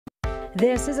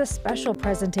This is a special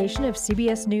presentation of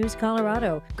CBS News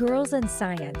Colorado, Girls in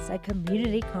Science, a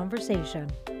community conversation.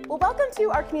 Well, welcome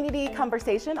to our community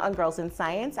conversation on Girls in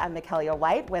Science. I'm Mikelia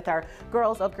White with our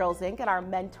Girls of Girls Inc. and our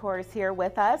mentors here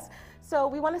with us. So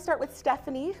we want to start with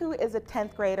Stephanie, who is a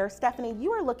 10th grader. Stephanie,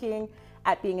 you are looking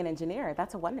at being an engineer.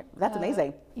 That's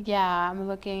amazing. Yeah, I'm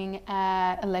looking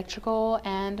at electrical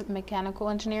and mechanical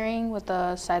engineering with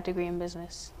a side degree in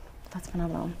business. That's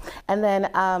phenomenal. And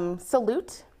then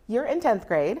Salute, you're in 10th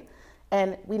grade,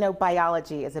 and we know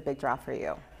biology is a big draw for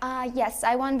you. Yes,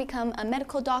 I want to become a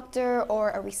medical doctor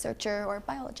or a researcher or a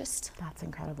biologist. That's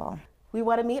incredible. We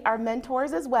want to meet our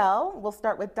mentors as well. We'll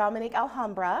start with Dominique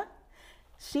Alhambra.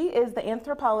 She is the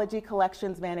Anthropology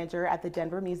Collections Manager at the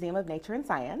Denver Museum of Nature and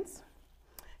Science.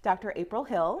 Dr. April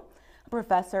Hill, a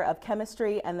professor of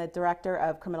chemistry and the director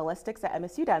of criminalistics at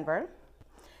MSU Denver.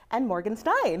 And Morgan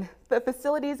Stein, the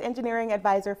facilities engineering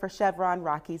advisor for Chevron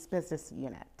Rockies business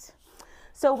unit.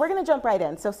 So we're going to jump right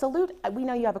in. So Salute, we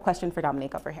know you have a question for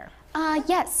Dominique over here.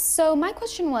 Yes, so my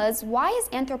question was, why is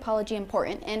anthropology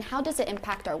important and how does it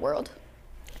impact our world?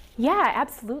 Yeah,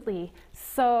 absolutely.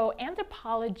 So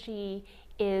anthropology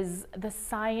is the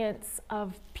science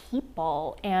of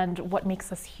people and what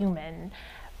makes us human.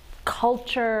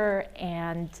 Culture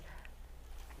and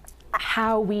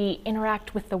how we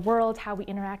interact with the world, how we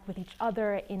interact with each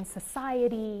other in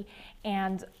society,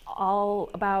 and all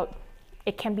about,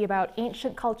 it can be about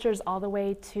ancient cultures all the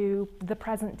way to the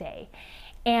present day.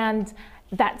 And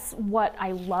that's what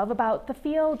I love about the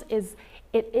field, is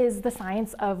it is the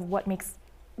science of what makes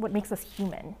us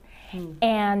human.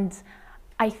 And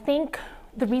I think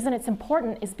the reason it's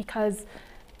important is because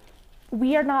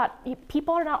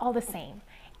people are not all the same.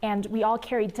 And we all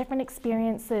carry different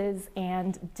experiences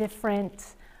and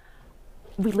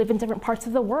we live in different parts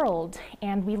of the world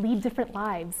and we lead different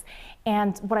lives.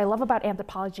 And what I love about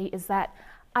anthropology is that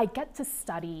I get to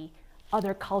study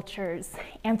other cultures.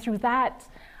 And through that,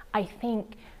 I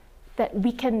think that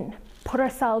we can put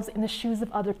ourselves in the shoes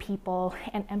of other people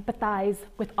and empathize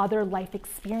with other life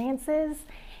experiences.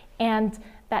 And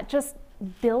that just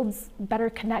builds better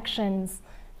connections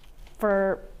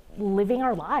for living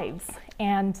our lives.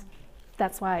 And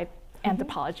that's why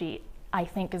anthropology, I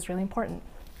think, is really important.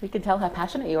 We can tell how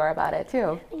passionate you are about it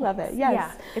too. Love it. Yes.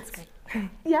 Yeah, it's great.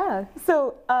 Yeah.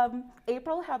 So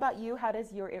April, how about you? How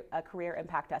does your career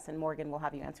impact us? And Morgan will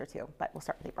have you answer too, but we'll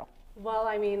start with April. Well,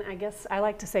 I mean, I guess I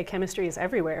like to say chemistry is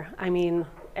everywhere. I mean,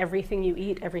 everything you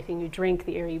eat, everything you drink,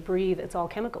 the air you breathe, it's all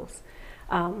chemicals.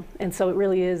 And so it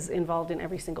really is involved in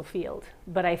every single field.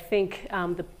 But I think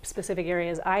the specific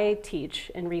areas I teach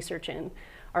and research in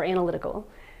are analytical.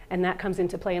 And that comes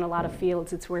into play in a lot of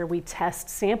fields. It's where we test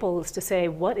samples to say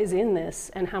what is in this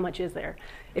and how much is there.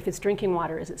 If it's drinking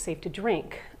water, is it safe to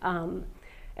drink?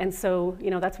 And so,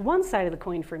 you know, that's one side of the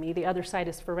coin for me. The other side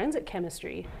is forensic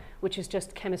chemistry, which is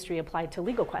just chemistry applied to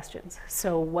legal questions.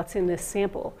 So what's in this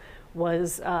sample?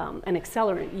 Was an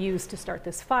accelerant used to start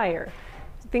this fire?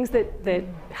 Things that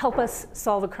help us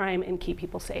solve a crime and keep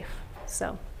people safe.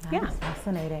 So, yeah. That's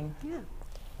fascinating. Yeah.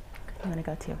 I'm gonna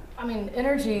go too. I mean,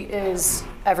 energy is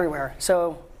everywhere.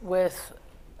 So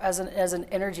as an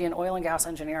energy and oil and gas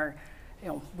engineer, you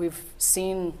know, we've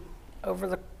seen over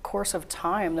the course of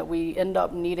time that we end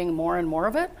up needing more and more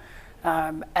of it.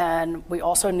 And we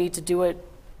also need to do it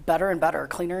better and better,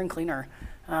 cleaner and cleaner.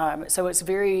 So it's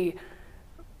very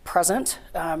present,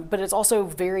 but it's also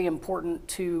very important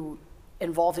to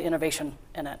involve the innovation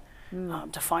in it,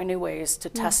 to find new ways, to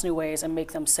test new ways and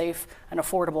make them safe and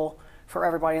affordable for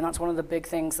everybody. And that's one of the big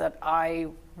things that I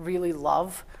really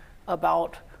love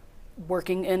about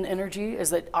working in energy,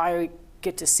 is that I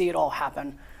get to see it all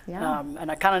happen. Yeah.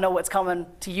 And I kind of know what's coming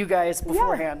to you guys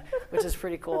beforehand, which is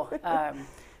pretty cool.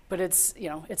 But it's, you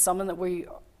know, it's something that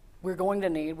we're going to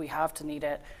need, we have to need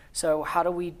it. So how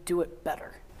do we do it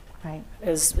better? Right.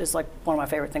 Is like one of my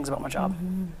favorite things about my job.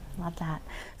 Love that.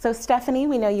 So Stephanie,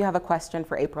 we know you have a question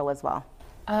for April as well.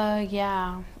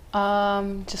 Yeah,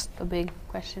 just a big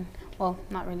question. Well,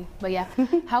 not really, but yeah.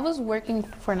 How was working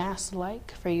for NASA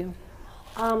like for you?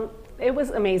 It was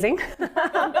amazing.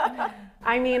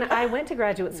 I mean, I went to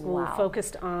graduate school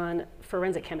focused on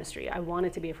forensic chemistry. I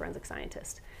wanted to be a forensic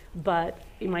scientist. But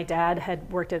my dad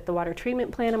had worked at the water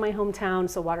treatment plant in my hometown,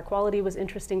 so water quality was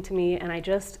interesting to me, and I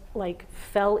just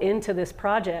fell into this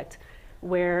project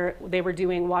where they were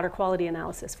doing water quality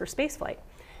analysis for spaceflight.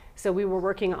 So we were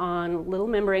working on little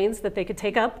membranes that they could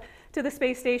take up to the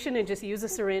space station and just use a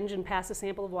syringe and pass a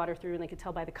sample of water through, and they could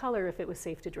tell by the color if it was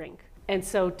safe to drink. And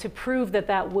so to prove that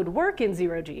that would work in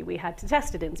zero-G, we had to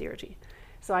test it in zero-G.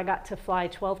 So I got to fly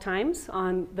 12 times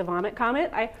on the Vomit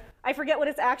Comet. I forget what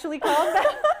it's actually called.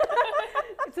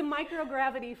 It's a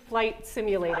microgravity flight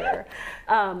simulator,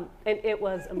 and it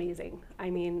was amazing. I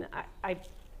mean,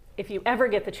 if you ever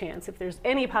get the chance, if there's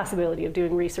any possibility of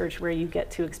doing research where you get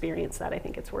to experience that, I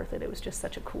think it's worth it. It was just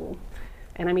such a cool,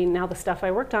 and I mean, now the stuff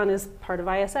I worked on is part of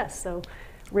ISS, so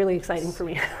really exciting for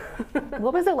me.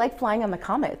 What was it like flying on the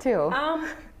Comet too?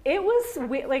 It was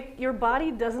like your body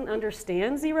doesn't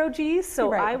understand zero G's, so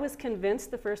Right. I was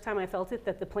convinced the first time I felt it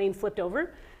that the plane flipped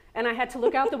over, and I had to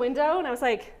look out the window, and I was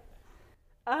like,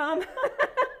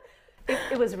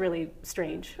 it was really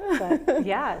strange, but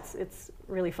yeah, it's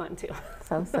really fun too.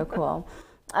 So cool.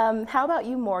 How about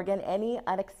you, Morgan? Any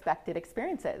unexpected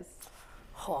experiences?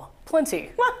 Oh,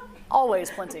 plenty. Always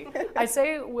plenty. I'd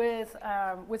say with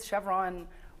Chevron,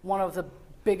 one of the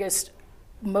biggest,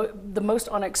 the most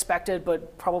unexpected,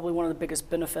 but probably one of the biggest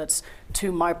benefits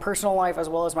to my personal life as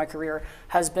well as my career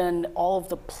has been all of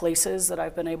the places that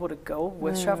I've been able to go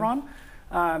with Chevron.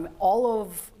 All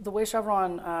of the way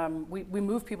Chevron, we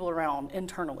move people around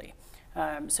internally.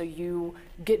 So you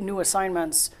get new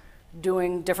assignments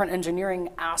doing different engineering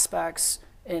aspects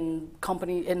in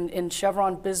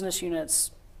Chevron business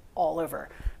units all over.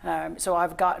 So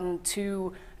I've gotten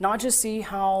to not just see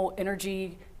how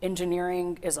energy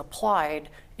engineering is applied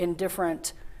in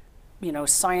different,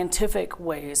 scientific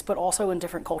ways, but also in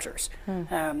different cultures,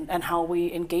 and how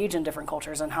we engage in different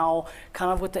cultures, and how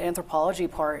kind of with the anthropology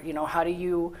part, how do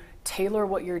you tailor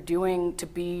what you're doing to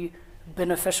be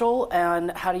beneficial,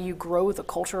 and how do you grow the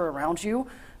culture around you?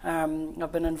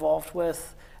 I've been involved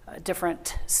with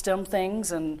different STEM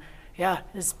things, and yeah,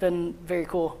 it's been very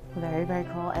cool. Very, very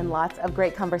cool, and lots of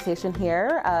great conversation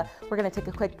here. We're going to take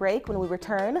a quick break. When we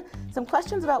return, some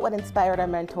questions about what inspired our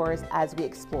mentors as we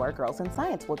explore Girls in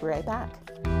Science. We'll be right back.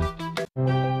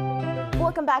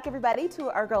 Welcome back, everybody,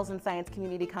 to our Girls in Science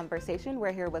community conversation.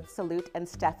 We're here with Salute and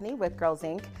Stephanie with Girls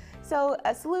Inc. So,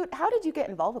 Salute, how did you get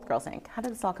involved with Girls Inc? How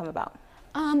did this all come about?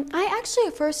 I actually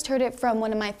first heard it from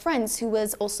one of my friends who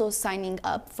was also signing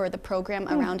up for the program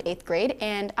around 8th grade,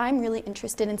 and I'm really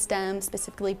interested in STEM,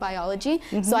 specifically biology,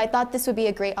 so I thought this would be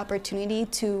a great opportunity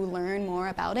to learn more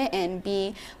about it and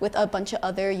be with a bunch of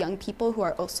other young people who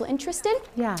are also interested.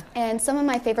 Yeah. And some of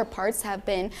my favorite parts have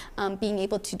been being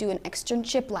able to do an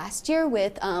externship last year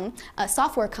with a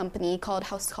software company called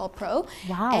House Call Pro.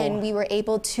 Wow. And we were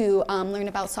able to learn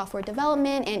about software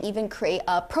development and even create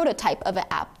a prototype of an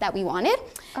app that we wanted.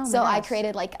 So I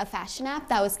created like a fashion app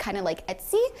that was kind of like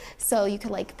Etsy, so you could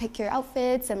like pick your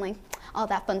outfits and like all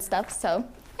that fun stuff. So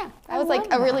yeah, that was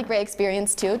like a really great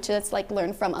experience too, to just like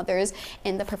learn from others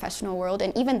in the professional world,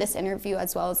 and even this interview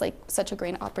as well is like such a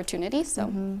great opportunity.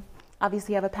 So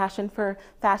Obviously, you have a passion for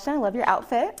fashion. I love your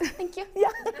outfit. thank you.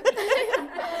 Yeah.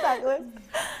 Fabulous.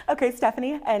 Okay,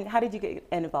 Stephanie, and how did you get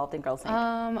involved in Girls Inc?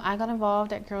 I got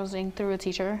involved at Girls Inc. through a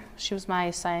teacher. She was my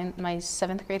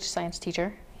 7th grade science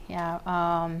teacher. Yeah.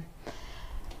 I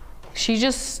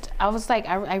was like,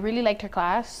 I really liked her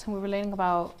class. We were learning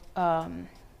about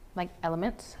like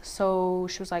elements. So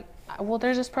she was like, well,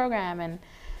 there's this program and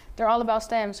they're all about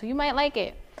STEM, so you might like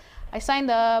it. I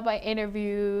signed up, I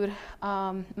interviewed.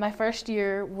 My first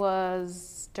year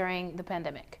was during the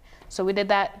pandemic. So we did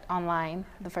that online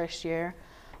the first year,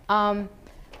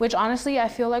 which honestly I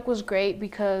feel like was great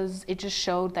because it just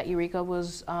showed that Eureka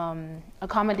was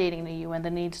accommodating to you and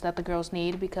the needs that the girls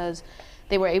need, because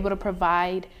they were able to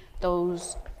provide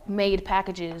those made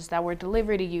packages that were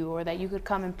delivered to you or that you could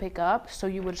come and pick up, so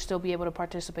you would still be able to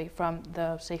participate from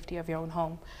the safety of your own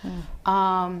home.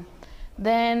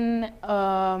 Then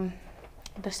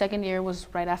the second year was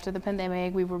right after the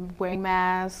pandemic. We were wearing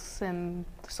masks and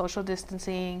social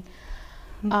distancing.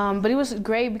 But it was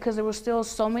great because there were still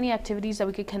so many activities that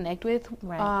we could connect with,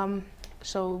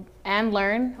 and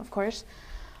learn, of course.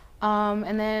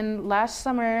 And then last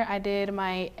summer I did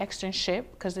my externship,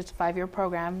 because it's a 5-year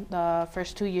program. The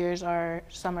first 2 years are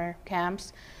summer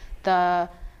camps. The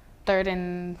 3rd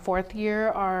and 4th year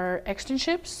are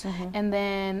externships, and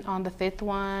then on the 5th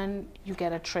one you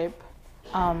get a trip,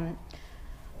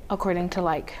 according to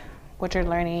like what you're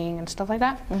learning and stuff like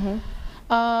that.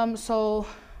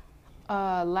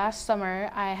 Last summer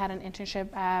I had an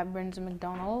internship at Burns &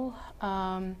 McDonnell,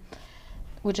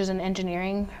 which is an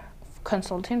engineering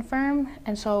consulting firm,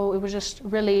 and so it was just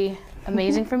really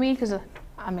amazing for me because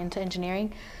I'm into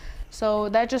engineering. So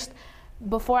that just,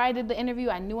 before I did the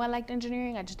interview, I knew I liked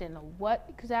engineering, I just didn't know what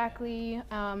exactly.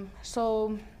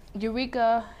 So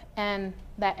Eureka and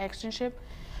that externship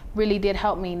really did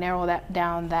help me narrow that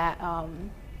down, that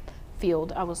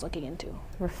field I was looking into.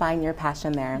 Refine your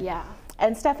passion there. Yeah.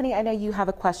 And Stephanie, I know you have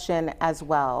a question as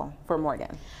well for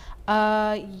Morgan.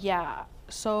 Yeah.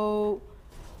 So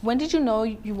when did you know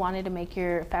you wanted to make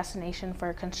your fascination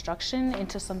for construction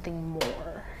into something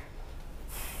more?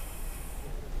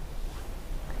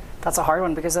 That's a hard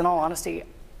one because in all honesty,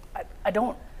 I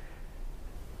don't,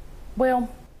 well,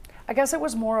 I guess it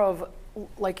was more of,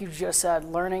 like you just said,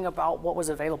 learning about what was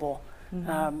available.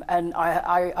 And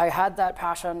I had that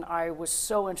passion. I was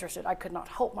so interested. I could not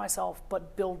help myself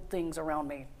but build things around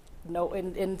me. No,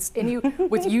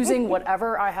 with using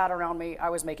whatever I had around me, I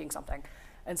was making something.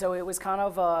 And so it was kind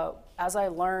of, as I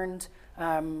learned,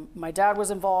 my dad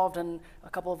was involved and a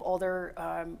couple of other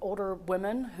older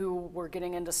women who were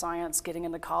getting into science, getting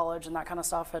into college and that kind of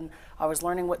stuff. And I was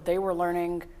learning what they were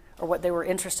learning or what they were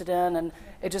interested in. And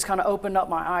it just kind of opened up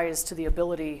my eyes to the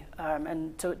ability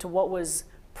and to what was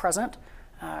present.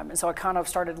 And so I kind of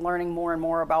started learning more and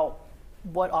more about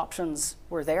what options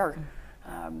were there.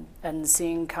 And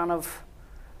seeing kind of,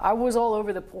 I was all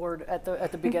over the board at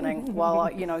the beginning.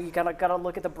 While you gotta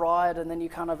look at the broad, and then you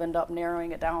kind of end up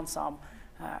narrowing it down some.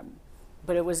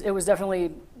 But it was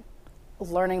definitely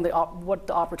learning what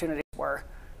the opportunities were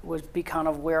would be kind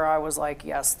of where I was like,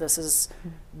 yes, this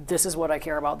is what I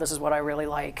care about. This is what I really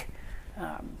like.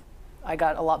 I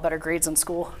got a lot better grades in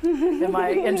school in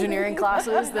my engineering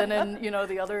classes than in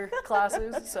the other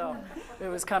classes. So it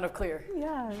was kind of clear.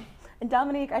 Yeah. And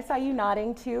Dominique, I saw you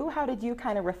nodding too. How did you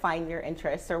kind of refine your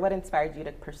interests, or what inspired you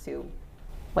to pursue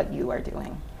what you are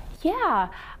doing? Yeah,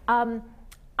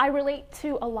 I relate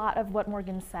to a lot of what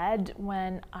Morgan said.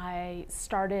 When I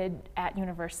started at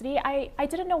university, I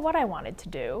didn't know what I wanted to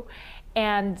do.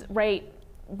 And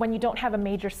when you don't have a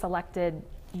major selected,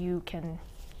 you can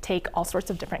take all sorts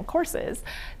of different courses.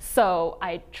 So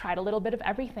I tried a little bit of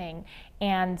everything,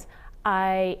 and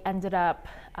I ended up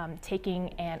taking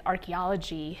an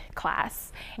archaeology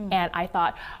class, and I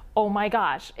thought, oh my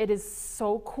gosh, it is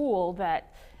so cool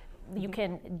that you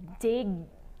can dig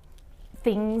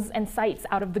things and sites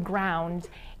out of the ground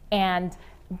and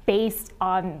based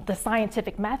on the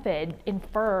scientific method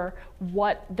infer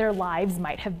what their lives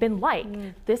might have been like.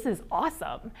 This is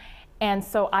awesome. And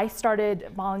so I started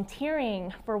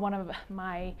volunteering for one of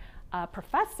my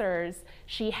professors.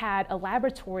 She had a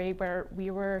laboratory where we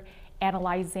were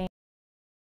analyzing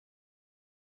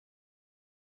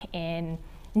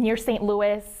near St.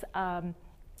 Louis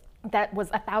that was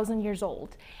 1,000 years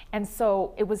old. And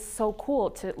so it was so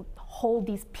cool to hold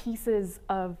these pieces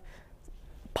of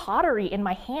pottery in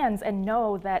my hands and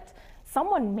know that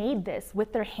someone made this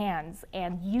with their hands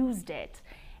and used it.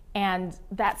 And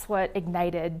that's what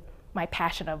ignited my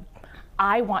passion of,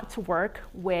 I want to work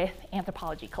with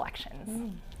anthropology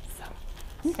collections.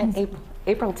 And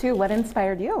April too, what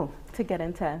inspired you to get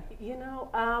into?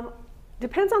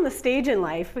 Depends on the stage in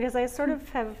life, because I sort of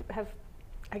have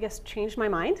I guess, changed my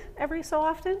mind every so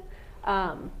often.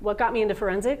 What got me into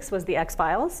forensics was the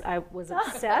X-Files. I was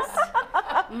obsessed.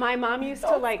 My mom used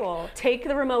to take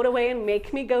the remote away and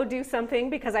make me go do something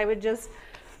because I would just,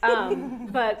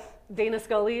 but Dana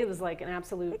Scully was like an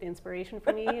absolute inspiration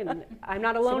for me, and I'm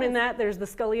not alone in that. There's the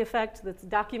Scully effect that's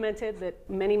documented, that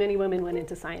many, many women went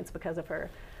into science because of her.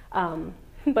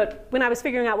 But when I was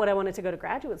figuring out what I wanted to go to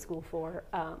graduate school for,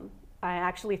 I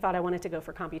actually thought I wanted to go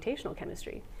for computational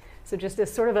chemistry. So just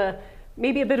as sort of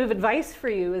maybe a bit of advice for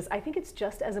you is, I think it's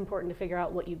just as important to figure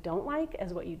out what you don't like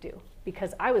as what you do.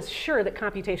 Because I was sure that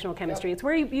computational chemistry, it's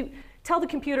where you tell the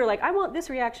computer, like, I want this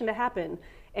reaction to happen,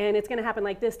 and it's gonna happen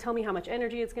like this, tell me how much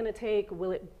energy it's gonna take,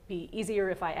 will it be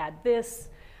easier if I add this?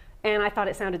 And I thought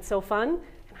it sounded so fun,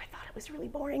 and I thought it was really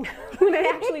boring when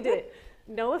I actually did it.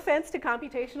 No offense to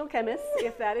computational chemists,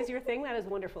 if that is your thing, that is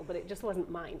wonderful, but it just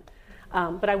wasn't mine.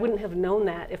 But I wouldn't have known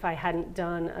that if I hadn't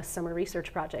done a summer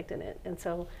research project in it. And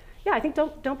so, yeah, I think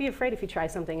don't be afraid if you try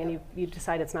something and you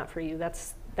decide it's not for you.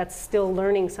 That's still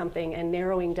learning something and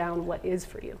narrowing down what is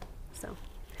for you. So,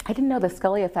 I didn't know the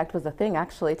Scully effect was a thing,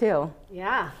 actually, too.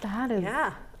 Yeah. That is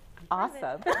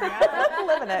awesome.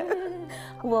 Living it.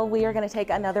 Well, we are going to take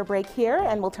another break here,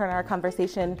 and we'll turn our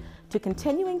conversation to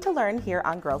continuing to learn here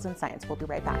on Girls in Science. We'll be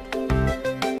right back.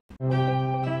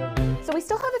 So we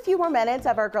still have a few more minutes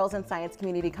of our Girls in Science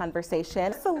community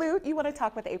conversation. Salute, you want to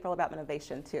talk with April about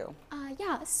innovation too?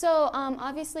 Yeah, so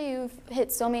obviously you've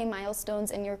hit so many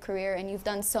milestones in your career and you've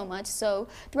done so much. So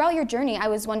throughout your journey, I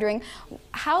was wondering,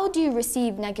 how do you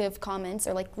receive negative comments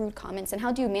or like rude comments, and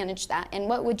how do you manage that? And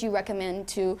what would you recommend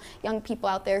to young people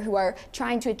out there who are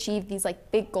trying to achieve these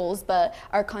like big goals but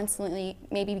are constantly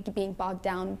maybe being bogged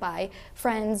down by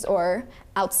friends or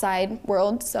outside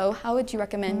world? So how would you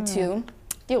recommend to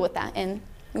deal with that and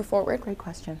move forward? Great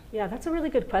question. Yeah, that's a really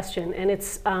good question. And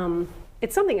it's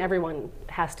it's something everyone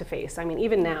has to face. I mean,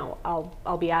 even now,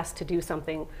 I'll be asked to do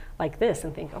something like this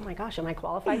and think, oh my gosh, am I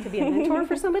qualified to be a mentor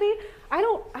for somebody? I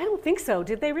don't think so.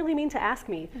 Did they really mean to ask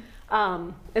me?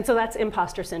 And so that's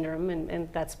imposter syndrome,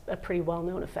 and that's a pretty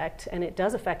well-known effect, and it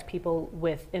does affect people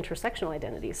with intersectional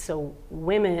identities. So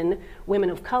women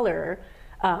of color,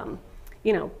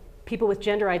 you know, people with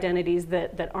gender identities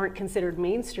that aren't considered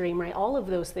mainstream, right? All of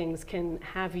those things can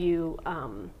have you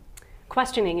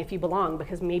questioning if you belong,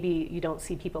 because maybe you don't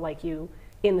see people like you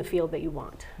in the field that you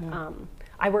want.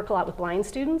 I work a lot with blind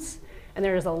students, and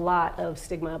there is a lot of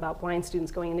stigma about blind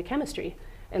students going into chemistry.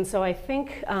 And so I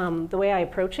think the way I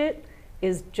approach it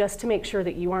is just to make sure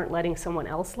that you aren't letting someone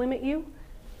else limit you,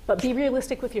 but be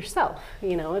realistic with yourself.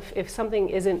 You know, if something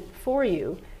isn't for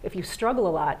you, if you struggle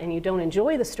a lot and you don't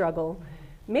enjoy the struggle,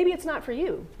 maybe it's not for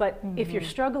you. But if you're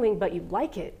struggling but you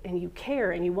like it and you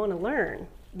care and you want to learn,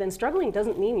 then struggling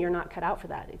doesn't mean you're not cut out for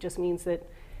that. It just means that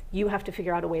you have to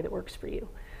figure out a way that works for you.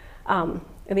 And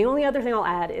the only other thing I'll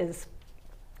add is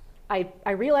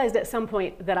I realized at some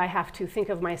point that I have to think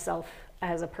of myself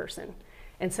as a person.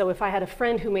 And so if I had a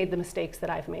friend who made the mistakes that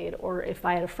I've made, or if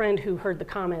I had a friend who heard the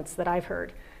comments that I've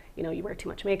heard, you know, you wear too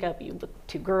much makeup, you look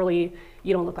too girly,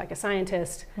 you don't look like a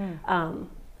scientist,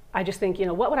 I just think, you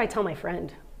know, what would I tell my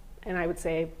friend? And I would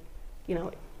say, you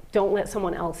know, don't let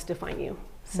someone else define you.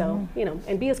 So, you know,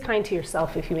 and be as kind to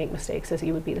yourself if you make mistakes as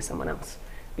you would be to someone else.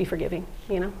 Be forgiving,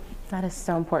 you know? That is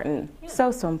so important.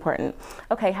 So important.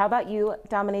 Okay, how about you,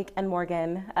 Dominique and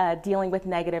Morgan, dealing with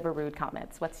negative or rude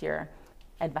comments? What's your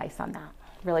advice on that?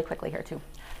 Really quickly here too.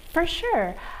 For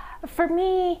sure. For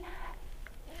me,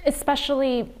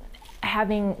 especially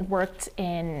having worked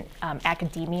in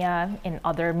academia, in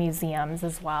other museums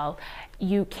as well,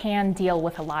 you can deal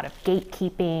with a lot of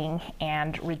gatekeeping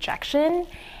and rejection.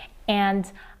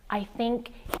 And I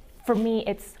think for me,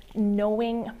 it's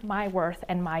knowing my worth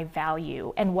and my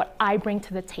value and what I bring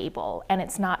to the table. And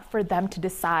it's not for them to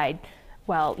decide,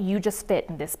 well, you just fit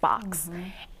in this box.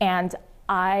 And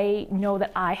I know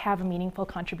that I have a meaningful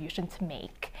contribution to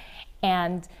make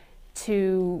and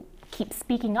to keep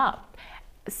speaking up.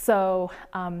 So,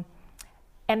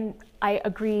 and I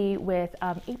agree with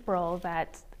April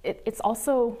that it's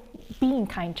also being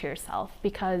kind to yourself,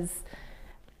 because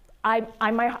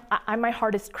I'm my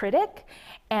hardest critic,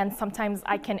 and sometimes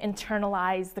I can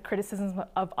internalize the criticisms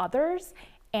of others,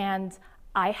 and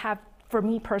for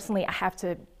me personally, I have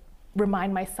to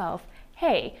remind myself,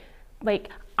 hey, like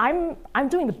I'm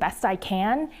doing the best I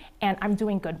can, and I'm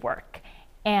doing good work,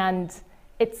 and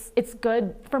it's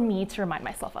good for me to remind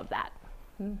myself of that.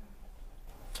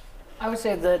 I would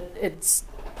say that it's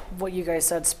what you guys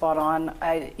said spot on.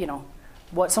 You know,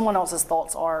 what someone else's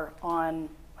thoughts are on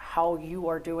how you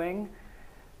are doing,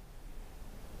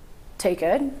 take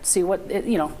it, see what,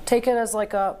 you know, take it as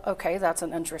like okay, that's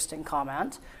an interesting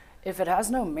comment. If it has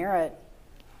no merit,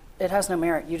 it has no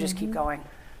merit. You just keep going.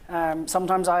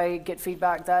 Sometimes I get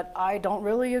feedback that I don't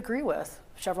really agree with.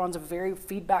 Chevron's a very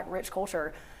feedback-rich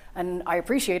culture, and I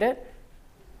appreciate it,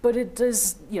 but it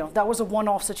does, you know, that was a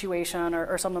one-off situation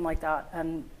or something like that,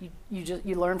 and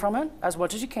you learn from it as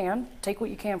much as you can, take what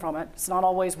you can from it. It's not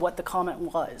always what the comment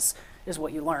was, is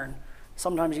what you learn.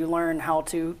 Sometimes you learn how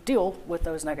to deal with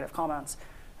those negative comments,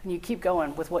 and you keep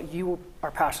going with what you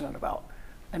are passionate about,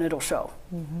 and it'll show.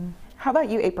 How about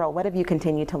you, April? What have you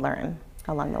continued to learn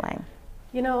along the way?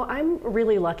 You know, I'm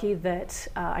really lucky that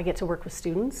I get to work with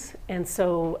students, and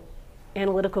so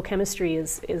analytical chemistry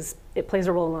it plays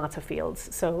a role in lots of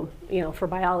fields. So, you know, for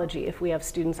biology, if we have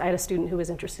students, I had a student who was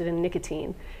interested in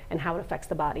nicotine and how it affects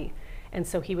the body. And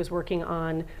so he was working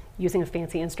on using a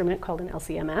fancy instrument called an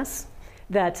LC-MS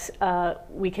that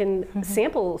we can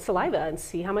sample saliva and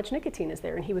see how much nicotine is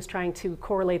there. And he was trying to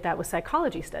correlate that with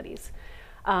psychology studies.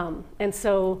 And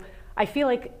so I feel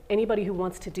like anybody who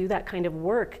wants to do that kind of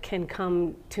work can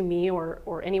come to me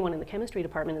or anyone in the chemistry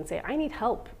department and say, I need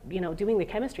help, you know, doing the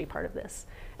chemistry part of this.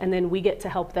 And then we get to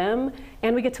help them,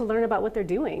 and we get to learn about what they're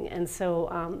doing. And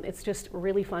so it's just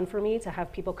really fun for me to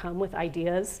have people come with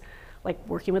ideas, like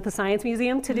working with the Science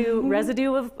Museum to do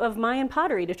residue of Mayan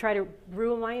pottery to try to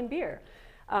brew a Mayan beer.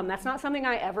 That's not something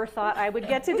I ever thought I would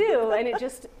get to do, and it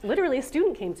just, literally a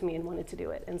student came to me and wanted to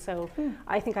do it. And so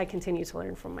I think I continue to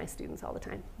learn from my students all the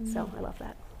time. So I love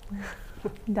that.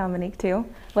 Dominique, too.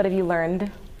 What have you learned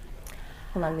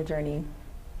along the journey?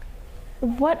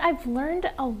 What I've learned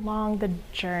along the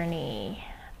journey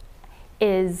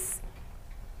is,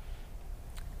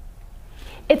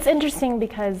 it's interesting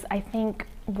because I think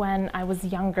when I was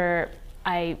younger,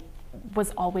 I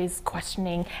was always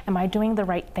questioning, am I doing the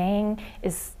right thing?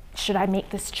 Should I make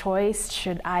this choice?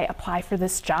 Should I apply for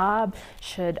this job?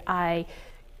 Should I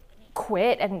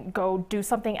quit and go do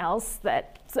something else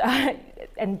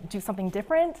and do something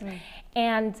different.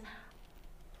 And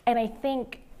I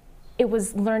think it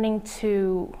was learning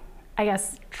to, I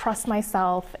guess, trust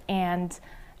myself and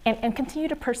continue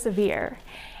to persevere.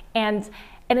 And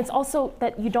it's also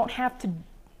that you don't have to,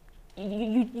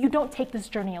 you don't take this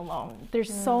journey alone.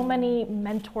 There's so many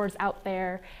mentors out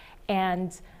there,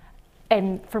 and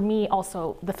for me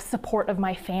also, the support of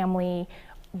my family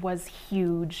was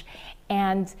huge.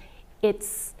 And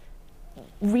it's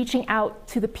reaching out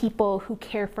to the people who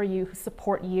care for you, who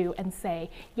support you, and say,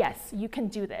 yes, you can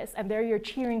do this. And they're your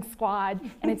cheering squad,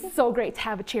 and it's so great to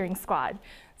have a cheering squad.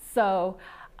 So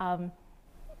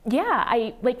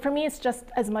yeah, for me, it's just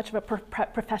as much of a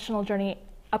professional journey,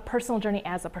 a personal journey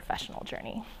as a professional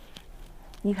journey.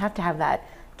 You have to have that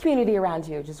community around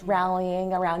you, just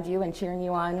rallying around you and cheering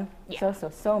you on. Yeah.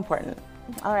 So important.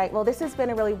 All right, well, this has been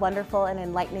a really wonderful and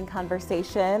enlightening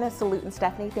conversation. Salute and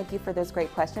Stephanie, thank you for those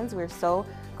great questions. We're so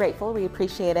grateful, we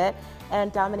appreciate it.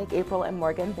 And Dominic, April, and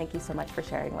Morgan, thank you so much for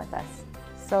sharing with us.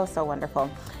 So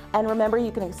wonderful. And remember, you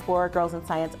can explore Girls in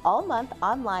Science all month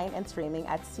online and streaming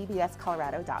at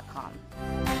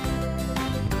cbscolorado.com.